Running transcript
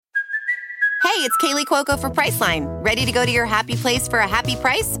Hey, it's Kaylee Cuoco for Priceline. Ready to go to your happy place for a happy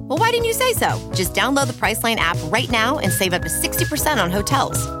price? Well, why didn't you say so? Just download the Priceline app right now and save up to 60% on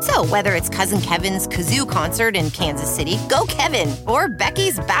hotels. So whether it's Cousin Kevin's Kazoo Concert in Kansas City, go Kevin, or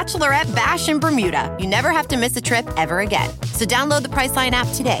Becky's Bachelorette Bash in Bermuda, you never have to miss a trip ever again. So download the Priceline app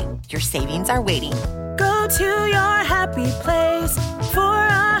today. Your savings are waiting. Go to your happy place for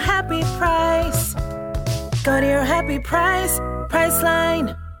a happy price. Go to your happy price,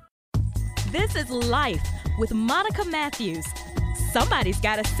 Priceline. This is Life with Monica Matthews. Somebody's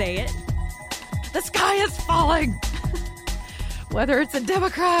got to say it. The sky is falling. Whether it's a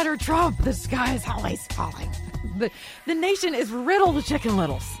Democrat or Trump, the sky is always falling. The nation is riddled with Chicken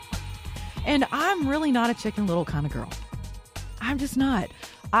Littles. And I'm really not a Chicken Little kind of girl. I'm just not.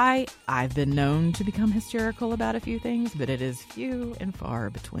 I've been known to become hysterical about a few things, but it is few and far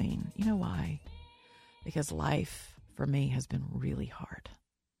between. You know why? Because life for me has been really hard.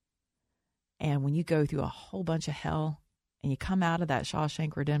 And when you go through a whole bunch of hell and you come out of that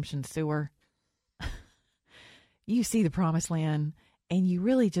Shawshank Redemption sewer, you see the promised land and you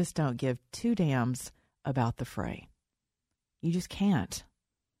really just don't give two damns about the fray. You just can't.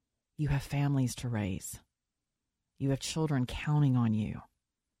 You have families to raise. You have children counting on you.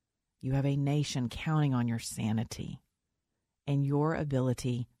 You have a nation counting on your sanity and your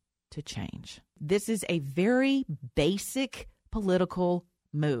ability to change. This is a very basic political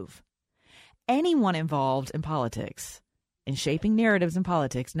move. Anyone involved in politics and shaping narratives in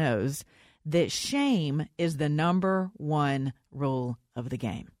politics knows that shame is the number one rule of the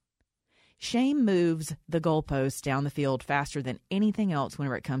game. Shame moves the goalposts down the field faster than anything else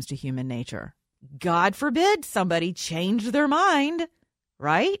whenever it comes to human nature. God forbid somebody change their mind,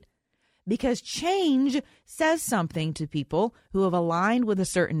 right? Because change says something to people who have aligned with a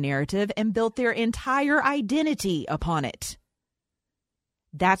certain narrative and built their entire identity upon it.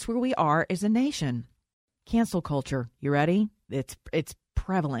 That's where we are as a nation. Cancel culture. You ready? It's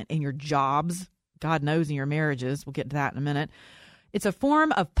prevalent in your jobs. God knows in your marriages. We'll get to that in a minute. It's a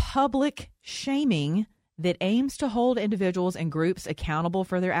form of public shaming that aims to hold individuals and groups accountable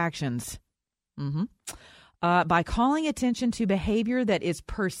for their actions. By calling attention to behavior that is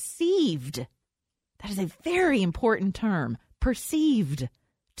perceived. That is a very important term. Perceived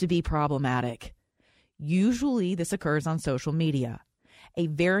to be problematic. Usually this occurs on social media. A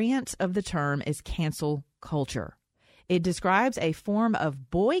variant of the term is cancel culture. It describes a form of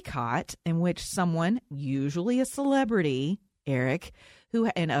boycott in which someone, usually a celebrity, Eric,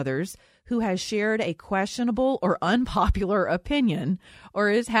 and others, who has shared a questionable or unpopular opinion or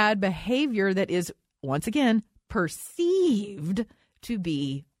has had behavior that is, once again, perceived to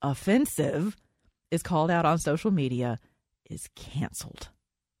be offensive, is called out on social media, is canceled.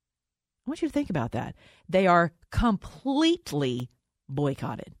 I want you to think about that. They are completely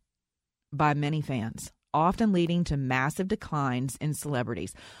boycotted by many fans, often leading to massive declines in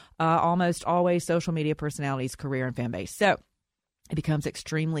celebrities, almost always social media personalities' career and fan base. So it becomes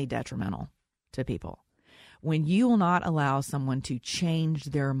extremely detrimental to people when you will not allow someone to change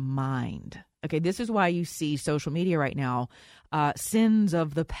their mind. Okay, this is why you see social media right now, sins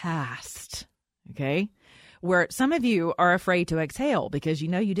of the past, okay, where some of you are afraid to exhale because you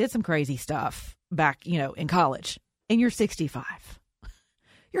know you did some crazy stuff back, in college, and you're 65.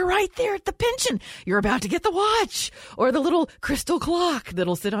 You're right there at the pension. You're about to get the watch or the little crystal clock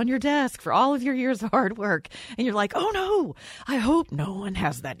that'll sit on your desk for all of your years of hard work. And you're like, oh no, I hope no one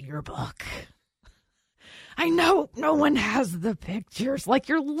has that yearbook. I know no one has the pictures. Like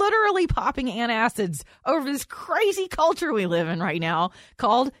you're literally popping antacids over this crazy culture we live in right now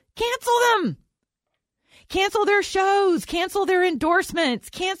called cancel them. Cancel their shows, cancel their endorsements,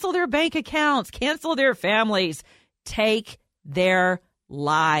 cancel their bank accounts, cancel their families, take their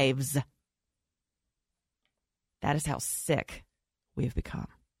lives. That is how sick we've become.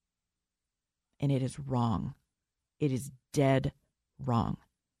 And it is wrong. It is dead wrong.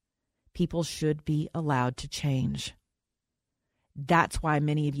 People should be allowed to change. That's why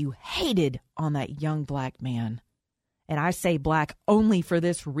many of you hated on that young black man. And I say black only for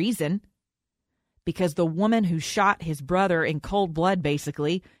this reason, because the woman who shot his brother in cold blood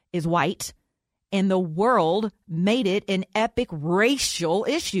basically is white. And the world made it an epic racial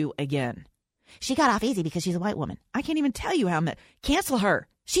issue again. She got off easy because she's a white woman. I can't even tell you how much. Cancel her.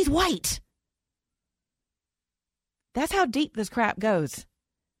 She's white. That's how deep this crap goes.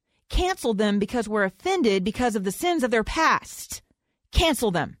 Cancel them because we're offended because of the sins of their past.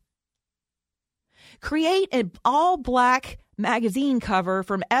 Cancel them. Create an all-black magazine cover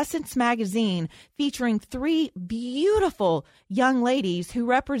from Essence Magazine featuring 3 beautiful young ladies who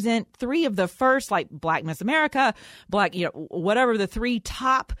represent 3 of the first, like Black Miss America, Black, whatever the 3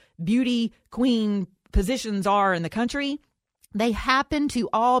 top beauty queen positions are in the country. They happen to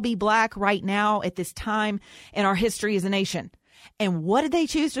all be Black right now at this time in our history as a nation. And what did they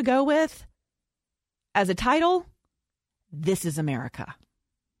choose to go with as a title? This is America.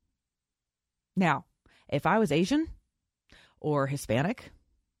 Now, if I was Asian or Hispanic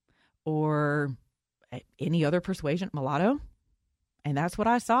or any other persuasion, mulatto, and that's what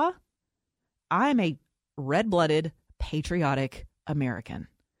I saw, I'm a red-blooded, patriotic American.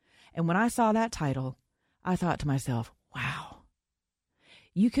 And when I saw that title, I thought to myself, wow,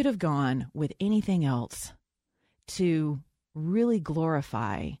 you could have gone with anything else to really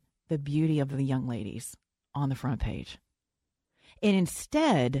glorify the beauty of the young ladies on the front page. And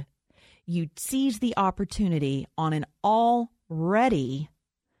instead, you seize the opportunity on an already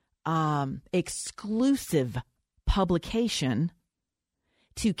exclusive publication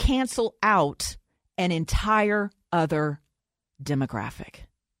to cancel out an entire other demographic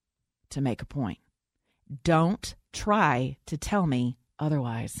to make a point. Don't try to tell me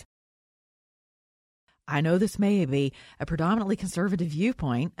otherwise. I know this may be a predominantly conservative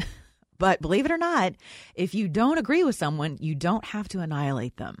viewpoint, but believe it or not, if you don't agree with someone, you don't have to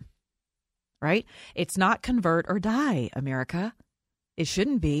annihilate them, right? It's not convert or die, America. It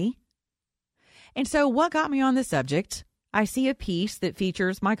shouldn't be. And so what got me on this subject? I see a piece that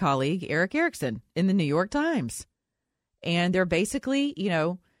features my colleague, Eric Erickson, in the New York Times. And they're basically,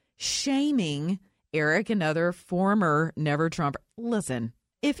 shaming Eric and other former Never Trump. Listen,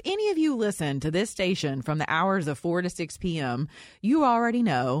 if any of you listen to this station from the hours of 4 to 6 p.m., you already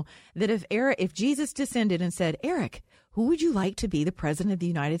know that if Jesus descended and said, Eric, who would you like to be the president of the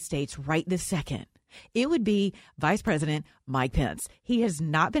United States right this second? It would be Vice President Mike Pence. He has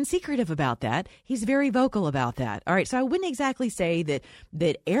not been secretive about that. He's very vocal about that. All right, so I wouldn't exactly say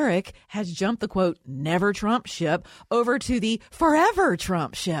that Eric has jumped the, quote, never Trump ship over to the forever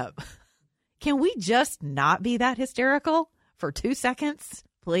Trump ship. Can we just not be that hysterical for 2 seconds,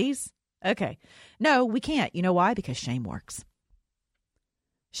 please? Okay. No, we can't. You know why? Because shame works.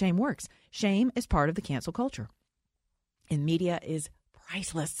 Shame works. Shame is part of the cancel culture. And media is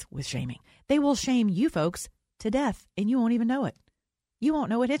priceless with shaming. They will shame you folks to death, and you won't even know it. You won't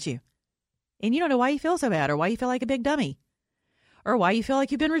know it hit you. And you don't know why you feel so bad, or why you feel like a big dummy, or why you feel like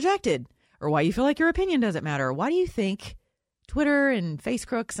you've been rejected, or why you feel like your opinion doesn't matter. Why do you think Twitter and face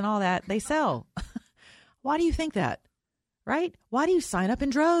crooks and all that, they sell? Why do you think that? Right? Why do you sign up in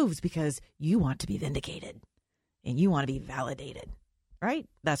droves? Because you want to be vindicated and you want to be validated, right?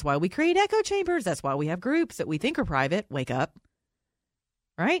 That's why we create echo chambers. That's why we have groups that we think are private. Wake up,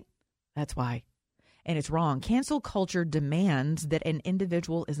 right? That's why. And it's wrong. Cancel culture demands that an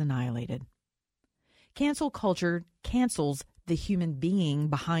individual is annihilated. Cancel culture cancels the human being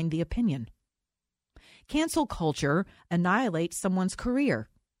behind the opinion. Cancel culture annihilates someone's career.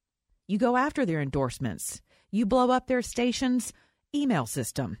 You go after their endorsements. You blow up their station's email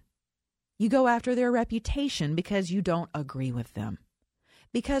system. You go after their reputation because you don't agree with them,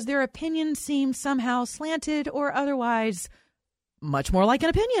 because their opinion seems somehow slanted or otherwise much more like an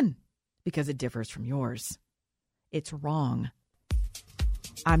opinion because it differs from yours. It's wrong.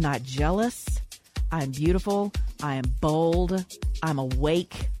 I'm not jealous. I'm beautiful. I am bold. I'm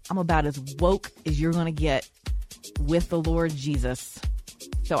awake. I'm about as woke as you're going to get with the Lord Jesus.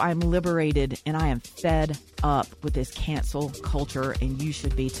 So I'm liberated and I am fed up with this cancel culture, and you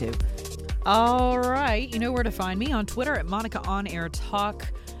should be too. All right. You know where to find me on Twitter at Monica On Air Talk.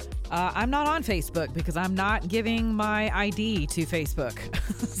 I'm not on Facebook because I'm not giving my ID to Facebook.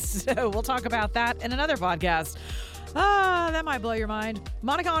 So we'll talk about that in another podcast. That might blow your mind.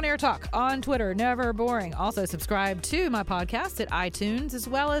 Monica On Air Talk on Twitter. Never boring. Also subscribe to my podcast at iTunes, as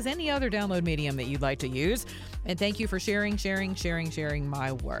well as any other download medium that you'd like to use. And thank you for sharing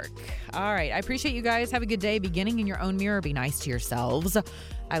my work. All right. I appreciate you guys. Have a good day. Beginning in your own mirror. Be nice to yourselves.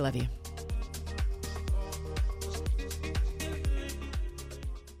 I love you.